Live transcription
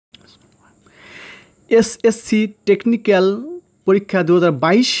SSC technical পরীক্ষা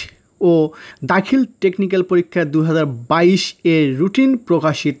 2022 ও দাখিল technical পরীক্ষা 2022 এর রুটিন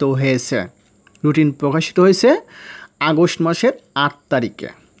প্রকাশিত হয়েছে আগস্ট মাসের 8 তারিখে।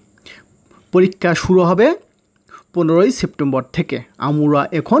 পরীক্ষা শুরু হবে 15 সেপ্টেম্বর থেকে। আমরা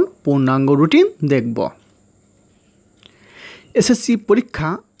এখন পূর্ণাঙ্গ রুটিন দেখব। এসএসসি পরীক্ষা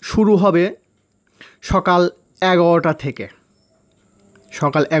শুরু হবে সকাল 11টা থেকে।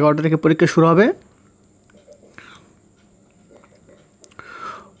 সকাল 11টা থেকে পরীক্ষা শুরু হবে।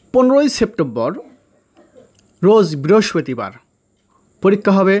 15 সেপ্টেম্বর রোজ বৃহস্পতিবার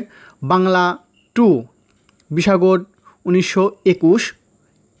পরীক্ষা হবে বাংলা 2 বিষয় কোড 1921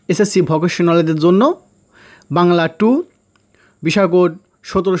 এসএসসি ভোকেশনালদের জন্য। বাংলা 2 বিষয় কোড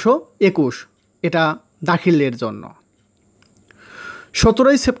 1721 এটা দাখিলের জন্য।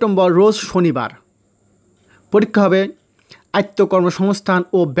 17 সেপ্টেম্বর রোজ শনিবার পরীক্ষা হবে আত্মকর্মসংস্থান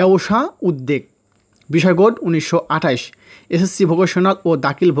ও ব্যবসা উদ্যোগ বিষয় কোড 1928 এসএসসি ভোকেশনাল ও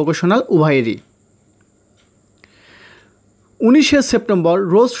দাখিল ভোকেশনাল উভয়েরই। 19 সেপ্টেম্বর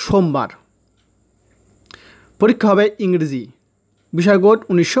রোজ সোমবার পরীক্ষা হবে ইংরেজি বিষয় কোড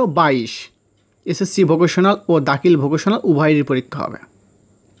 1922 এসএসসি ভোকেশনাল ও দাখিল ভোকেশনাল উভয়েরই পরীক্ষা হবে।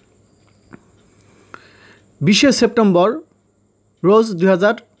 20 সেপ্টেম্বর রোজ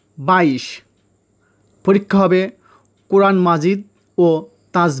 2022 পরীক্ষা হবে কোরআন মাজিদ ও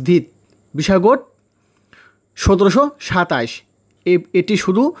তাজভিদ বিষয় কোড 1727 এটি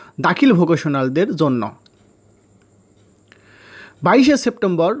শুধু দাখিল ভোকেশনালদের জন্য। 22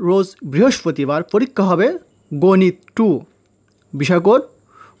 সেপ্টেম্বর রোজ বৃহস্পতিবার পরীক্ষা হবে গণিত 2 বিষয় কোড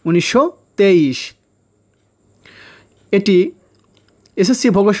 1923 এটি এসএসসি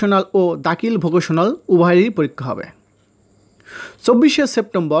ভোকেশনাল ও দাখিল ভোকেশনাল উভয়েরই পরীক্ষা হবে। 24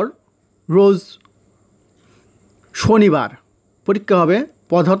 সেপ্টেম্বর রোজ শনিবার পরীক্ষা হবে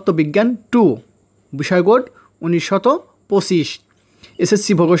পদার্থবিজ্ঞান 2 বিষয় কোড 1925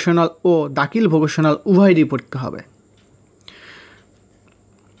 এসএসসি ভোকেশনাল ও দাখিল ভোকেশনাল উভয়েরই পরীক্ষা হবে।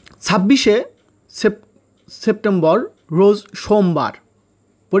 26 সেপ্টেম্বর রোজ সোমবার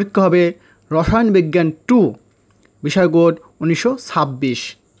পরীক্ষা হবে রসায়ন বিজ্ঞান 2 বিষয় কোড 1926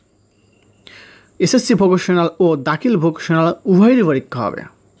 এসএসসি ভোকেশনাল ও দাখিল ভোকেশনাল উভয়েরই পরীক্ষা হবে।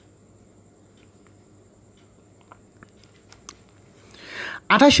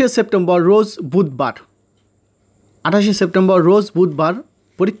 28 সেপ্টেম্বর রোজ বুধবার 28 সেপ্টেম্বর রোজ বুধবার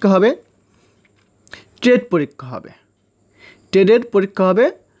পরীক্ষা হবে ট্রেড পরীক্ষা হবে। ট্রেডের পরীক্ষা হবে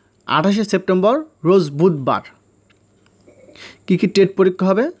 28 সেপ্টেম্বর রোজ বুধবার। কী কী ট্রেড পরীক্ষা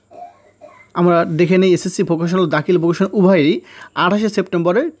হবে আমরা দেখে নেই। এসএসসি ভোকেশনাল দাখিল ভোকেশনাল উভয়েরই 28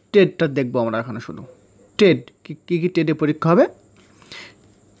 সেপ্টেম্বরে ট্রেডটা দেখব আমরা এখানে শুধু। ট্রেড কী কী ট্রেডে পরীক্ষা হবে?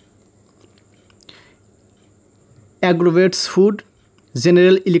 অ্যাগ্রোভেটস food,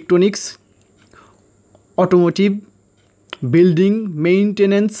 general electronics, automotive, building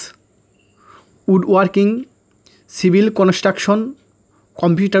maintenance, would working, civil construction,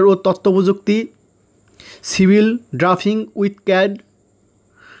 computer ও তথ্য প্রযুক্তি, civil drafting with CAD,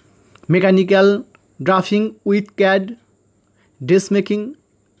 mechanical drafting with CAD, dress making,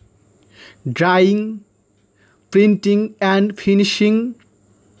 drawing, printing and finishing,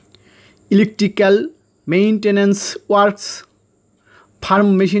 electrical maintenance works, farm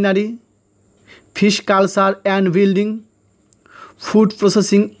machinery, fish culture and building, food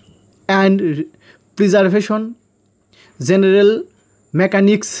processing and preservation, general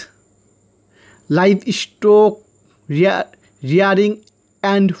mechanics, live stock rearing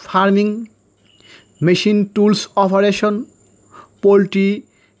and farming, machine tools operation, poultry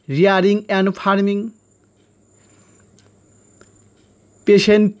rearing and farming,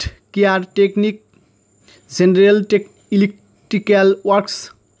 patient care technique, general electrical works,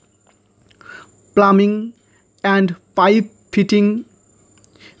 plumbing and pipe fitting,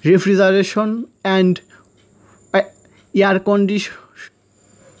 refrigeration and air conditioning,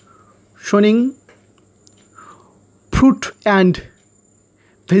 fruit and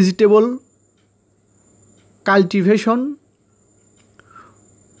vegetable cultivation,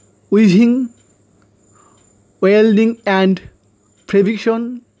 weaving, welding and fabrication,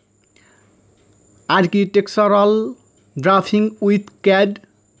 architectural drafting with CAD,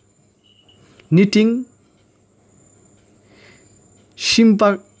 knitting,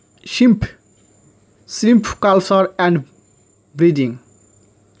 shrimp culture and breeding.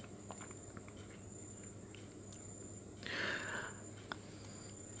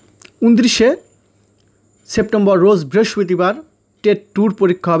 উনত্রিশে September রোজ বৃহস্পতিবার TET 2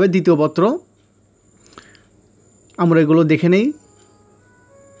 পরীক্ষা হবে দ্বিতীয় পত্র। আমরা এগুলো দেখে নেই।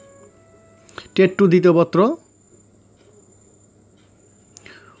 টেট 2 দ্বিতীয় পত্র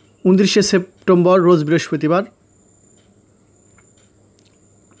 29 সেপ্টেম্বর সেপ্টেম্বর রোজ বৃহস্পতিবার।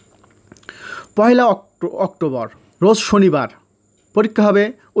 1 অক্টোবর রোজ শনিবার। পরীক্ষা হবে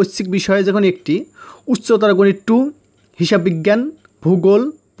ঐচ্ছিক বিষয়ে যখন একটি উচ্চতর গণিত 2, হিসাব বিজ্ঞান, ভূগোল,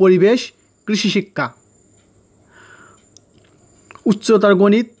 পরিবেশ, কৃষি শিক্ষা। উচ্চতর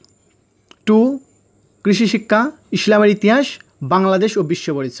গণিত 2, কৃষি শিক্ষা, ইসলামের ইতিহাস, বাংলাদেশ ও বিশ্ব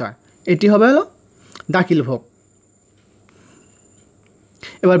পরিচয়। এটি হবে হলো দাখিল ভোগ।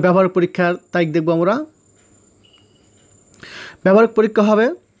 এবার ব্যবহারিক পরীক্ষার তারিখ দেখব আমরা। ব্যবহারিক পরীক্ষা হবে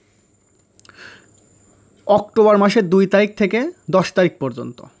অক্টোবর মাসের 2 তারিখ থেকে 10 তারিখ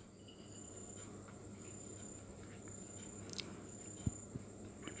পর্যন্ত।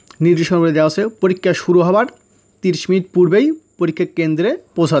 নির্দেশনাবলী দেওয়া আছে, পরীক্ষা শুরু হবার 30 মিনিট পূর্বেই পরীক্ষা কেন্দ্রে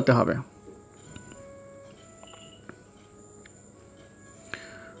পৌঁছাতে হবে।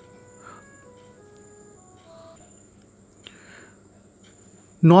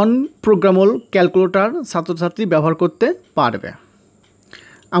 নন প্রোগ্রামেবল ক্যালকুলেটর ছাত্রছাত্রী ব্যবহার করতে পারবে।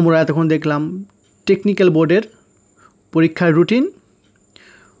 আমরা এতক্ষণ দেখলাম টেকনিক্যাল বোর্ডের পরীক্ষার রুটিন।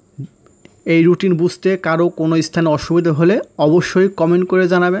 এই রুটিন বুঝতে কারো কোনো স্থানে অসুবিধা হলে অবশ্যই কমেন্ট করে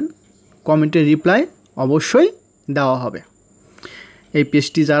জানাবেন। কমেন্টের রিপ্লাই অবশ্যই দেওয়া হবে। এই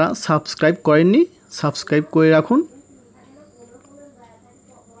পেজটি যারা সাবস্ক্রাইব করেননি সাবস্ক্রাইব করে রাখুন।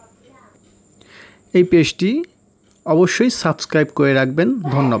 এই পেজটি অবশ্যই সাবস্ক্রাইব করে রাখবেন।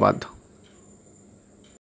 ধন্যবাদ।